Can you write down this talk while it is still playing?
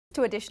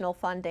To additional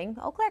funding,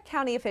 Eau Claire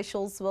County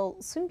officials will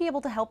soon be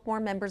able to help more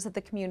members of the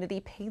community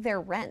pay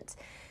their rent.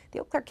 The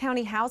Eau Claire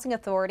County Housing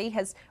Authority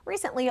has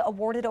recently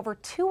awarded over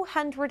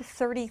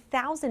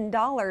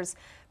 $230,000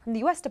 from the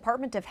U.S.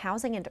 Department of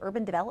Housing and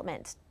Urban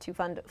Development to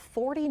fund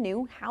 40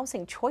 new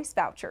housing choice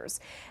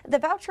vouchers. The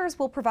vouchers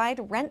will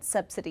provide rent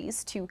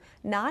subsidies to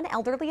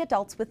non-elderly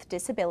adults with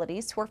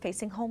disabilities who are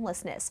facing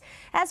homelessness,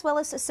 as well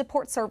as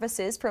support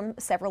services from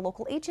several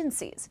local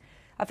agencies.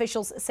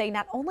 Officials say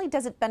not only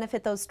does it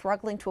benefit those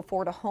struggling to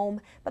afford a home,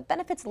 but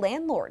benefits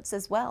landlords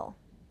as well.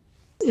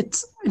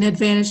 It's an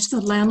advantage to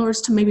the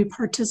landlords to maybe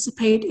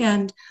participate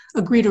and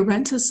agree to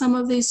rent to some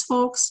of these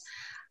folks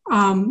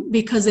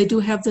because they do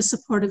have the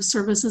supportive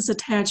services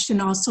attached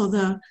and also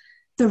the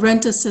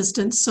rent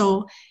assistance.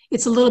 So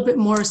it's a little bit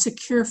more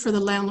secure for the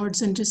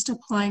landlords than just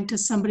applying to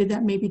somebody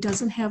that maybe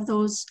doesn't have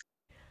those.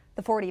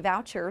 The 40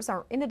 vouchers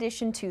are in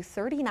addition to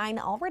 39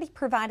 already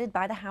provided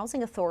by the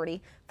Housing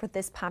Authority for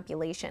this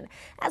population,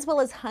 as well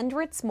as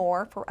hundreds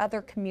more for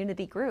other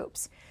community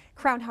groups.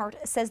 Crown Heart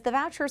says the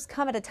vouchers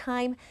come at a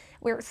time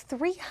where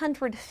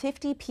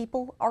 350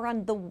 people are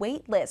on the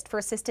wait list for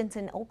assistance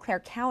in Eau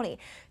Claire County.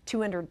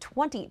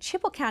 220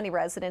 Chippewa County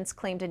residents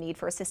claimed a need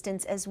for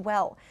assistance as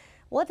well.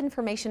 We'll have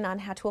information on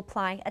how to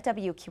apply at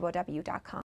WQOW.com.